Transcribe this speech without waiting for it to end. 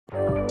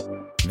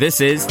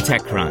This is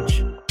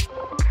TechCrunch.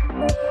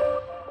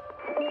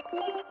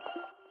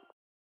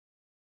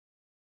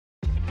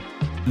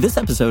 This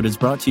episode is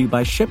brought to you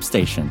by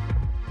ShipStation.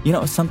 You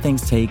know, some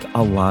things take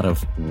a lot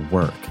of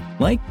work,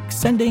 like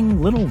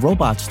sending little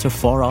robots to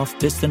far-off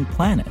distant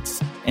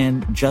planets.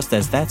 And just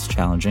as that's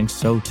challenging,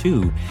 so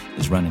too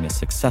is running a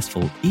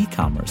successful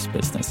e-commerce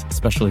business,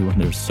 especially when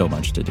there's so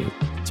much to do.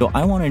 So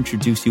I want to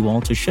introduce you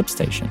all to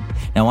ShipStation.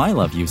 Now, I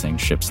love using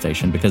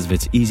ShipStation because of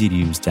its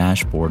easy-to-use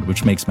dashboard,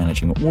 which makes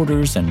managing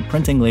orders and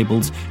printing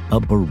labels a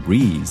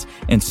breeze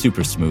and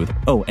super smooth.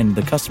 Oh, and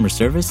the customer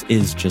service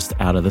is just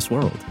out of this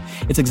world.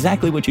 It's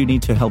exactly what you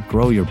need to help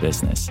grow your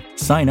business.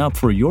 Sign up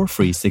for your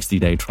free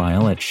 60-day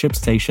trial at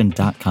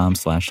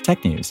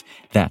shipstation.com/technews.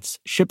 That's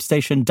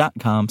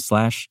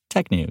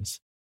shipstation.com/technews.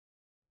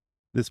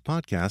 This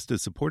podcast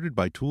is supported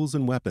by Tools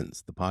and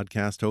Weapons, the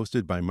podcast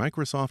hosted by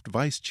Microsoft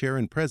Vice Chair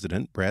and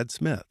President Brad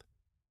Smith.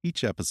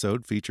 Each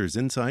episode features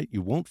insight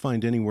you won't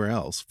find anywhere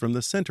else from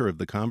the center of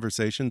the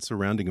conversation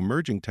surrounding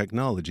emerging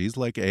technologies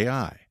like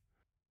AI.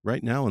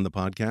 Right now in the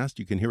podcast,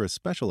 you can hear a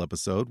special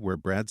episode where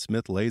Brad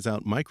Smith lays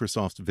out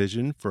Microsoft's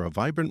vision for a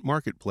vibrant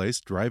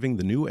marketplace driving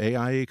the new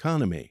AI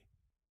economy.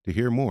 To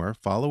hear more,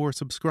 follow or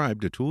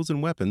subscribe to Tools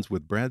and Weapons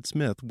with Brad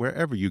Smith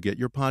wherever you get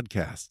your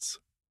podcasts.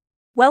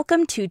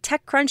 Welcome to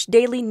TechCrunch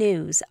Daily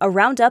News, a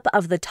roundup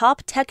of the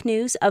top tech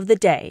news of the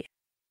day.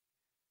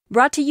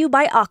 Brought to you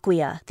by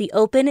Acquia, the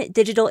open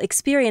digital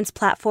experience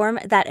platform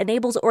that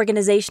enables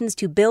organizations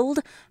to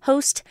build,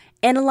 host,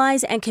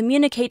 analyze, and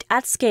communicate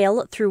at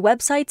scale through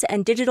websites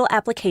and digital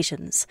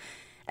applications.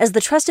 As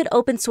the trusted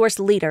open-source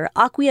leader,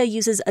 Acquia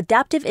uses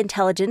adaptive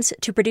intelligence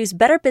to produce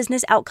better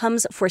business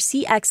outcomes for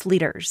CX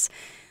leaders.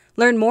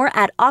 Learn more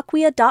at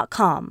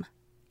acquia.com,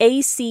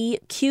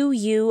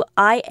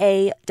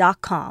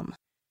 ACQUIA.com.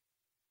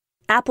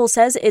 Apple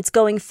says it's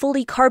going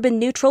fully carbon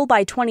neutral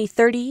by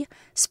 2030,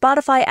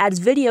 Spotify adds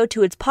video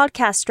to its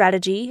podcast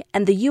strategy,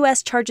 and the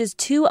U.S. charges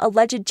 2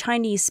 alleged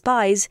Chinese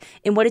spies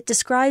in what it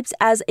describes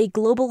as a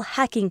global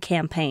hacking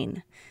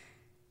campaign.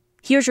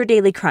 Here's your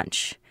Daily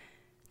Crunch.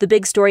 The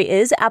big story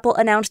is Apple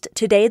announced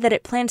today that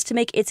it plans to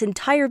make its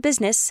entire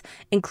business,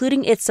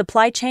 including its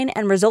supply chain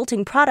and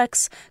resulting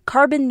products,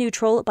 carbon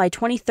neutral by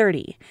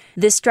 2030.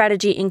 This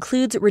strategy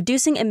includes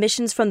reducing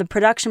emissions from the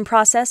production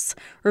process,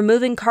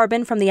 removing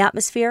carbon from the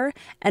atmosphere,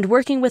 and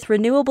working with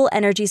renewable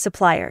energy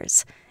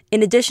suppliers.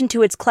 In addition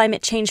to its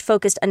climate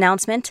change-focused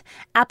announcement,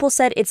 Apple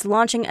said it's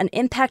launching an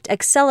impact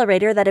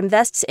accelerator that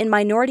invests in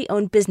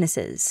minority-owned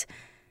businesses.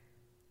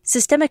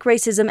 Systemic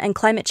racism and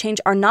climate change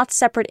are not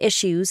separate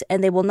issues,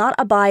 and they will not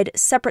abide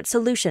separate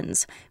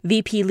solutions,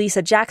 VP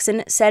Lisa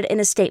Jackson said in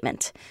a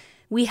statement.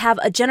 We have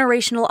a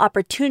generational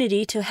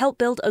opportunity to help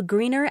build a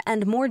greener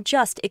and more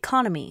just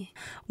economy,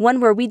 one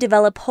where we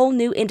develop whole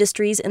new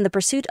industries in the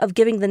pursuit of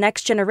giving the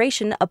next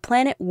generation a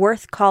planet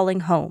worth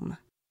calling home.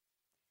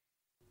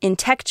 In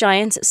tech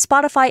giants,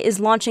 Spotify is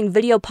launching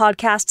video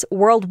podcasts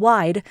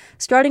worldwide,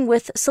 starting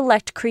with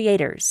select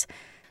creators.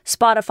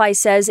 Spotify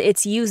says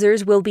its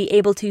users will be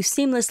able to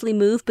seamlessly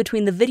move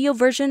between the video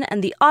version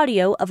and the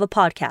audio of a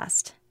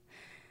podcast.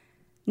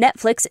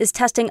 Netflix is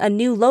testing a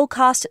new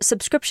low-cost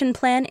subscription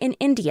plan in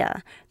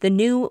India. The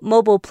new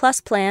Mobile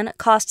Plus plan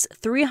costs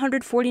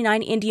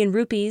 349 Indian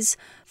rupees,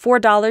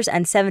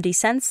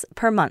 $4.70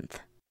 per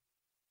month.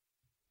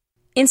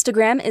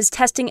 Instagram is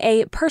testing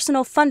a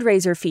personal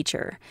fundraiser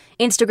feature.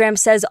 Instagram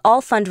says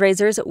all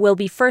fundraisers will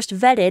be first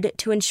vetted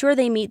to ensure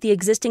they meet the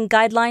existing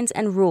guidelines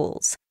and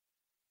rules.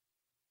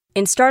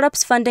 In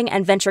startups funding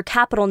and venture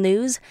capital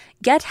news,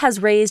 Get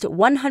has raised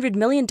 $100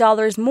 million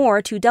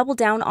more to double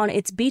down on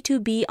its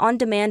B2B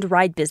on-demand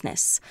ride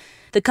business.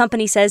 The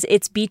company says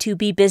its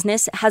B2B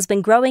business has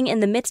been growing in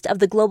the midst of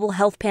the global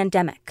health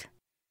pandemic.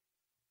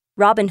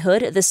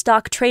 Robinhood, the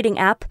stock trading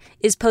app,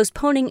 is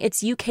postponing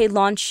its UK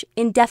launch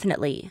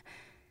indefinitely.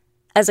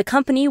 As a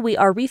company, we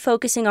are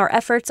refocusing our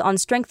efforts on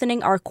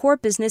strengthening our core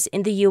business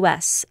in the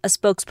US, a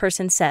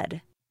spokesperson said.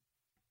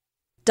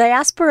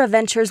 Diaspora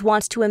Ventures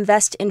wants to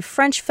invest in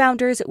French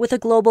founders with a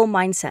global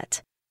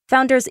mindset.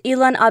 Founders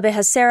Ilan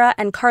Abehacera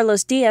and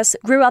Carlos Diaz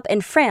grew up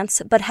in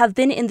France but have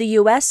been in the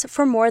U.S.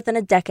 for more than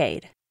a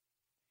decade.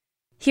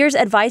 Here's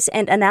advice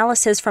and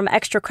analysis from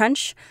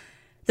ExtraCrunch.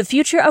 The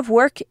future of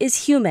work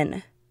is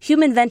human.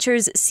 Human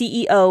Ventures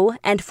CEO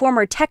and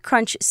former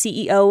TechCrunch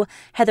CEO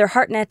Heather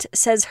Hartnett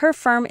says her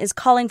firm is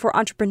calling for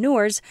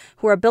entrepreneurs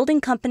who are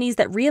building companies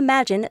that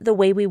reimagine the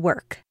way we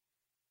work.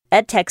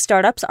 EdTech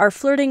startups are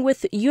flirting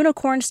with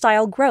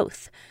unicorn-style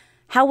growth.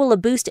 How will a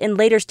boost in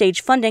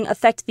later-stage funding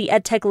affect the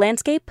EdTech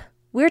landscape?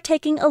 We're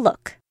taking a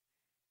look.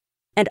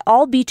 And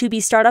all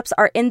B2B startups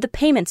are in the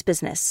payments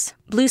business.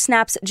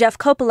 BlueSnap's Jeff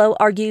Coppola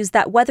argues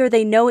that whether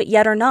they know it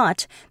yet or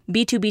not,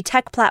 B2B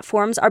tech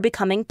platforms are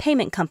becoming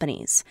payment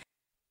companies.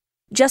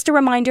 Just a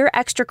reminder,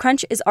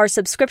 ExtraCrunch is our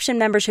subscription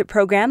membership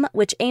program,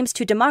 which aims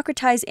to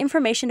democratize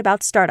information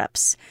about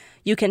startups.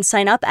 You can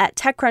sign up at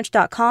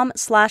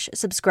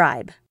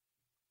techcrunch.com/subscribe.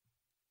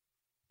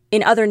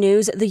 In other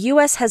news, the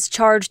U.S. has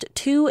charged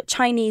 2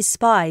 Chinese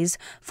spies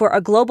for a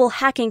global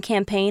hacking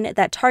campaign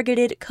that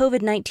targeted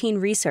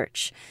COVID-19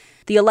 research.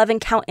 The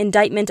 11-count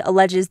indictment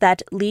alleges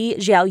that Li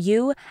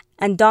Xiaoyu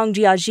and Dong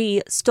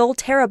Jiaji stole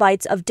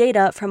terabytes of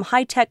data from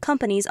high-tech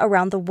companies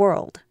around the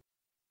world.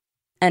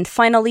 And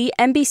finally,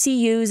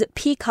 NBCU's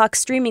Peacock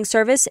streaming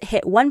service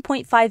hit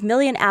 1.5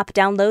 million app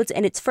downloads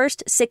in its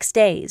first 6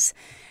 days.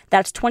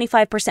 That's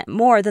 25%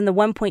 more than the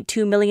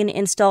 1.2 million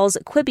installs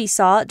Quibi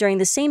saw during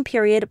the same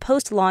period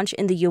post-launch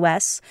in the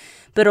U.S.,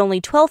 but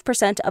only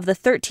 12% of the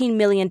 13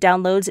 million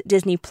downloads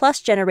Disney Plus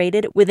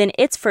generated within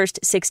its first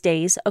 6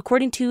 days,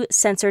 according to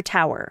Sensor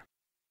Tower.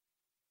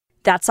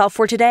 That's all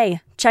for today.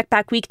 Check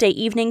back weekday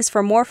evenings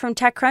for more from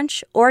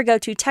TechCrunch or go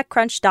to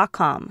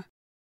TechCrunch.com.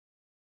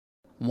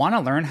 Want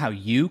to learn how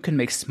you can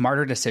make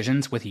smarter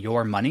decisions with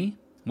your money?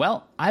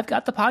 Well, I've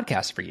got the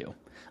podcast for you.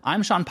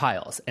 I'm Sean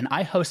Piles, and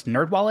I host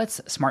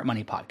NerdWallet's Smart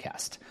Money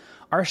Podcast.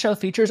 Our show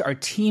features our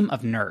team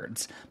of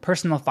nerds,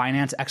 personal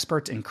finance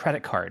experts in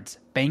credit cards,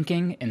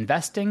 banking,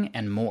 investing,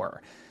 and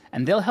more.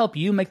 And they'll help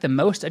you make the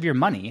most of your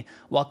money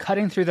while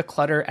cutting through the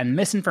clutter and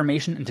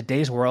misinformation in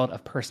today's world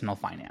of personal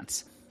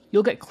finance.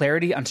 You'll get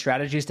clarity on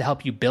strategies to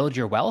help you build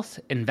your wealth,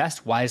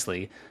 invest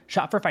wisely,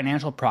 shop for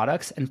financial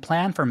products, and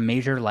plan for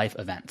major life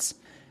events.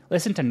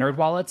 Listen to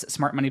NerdWallet's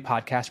Smart Money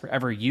Podcast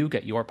wherever you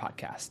get your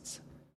podcasts.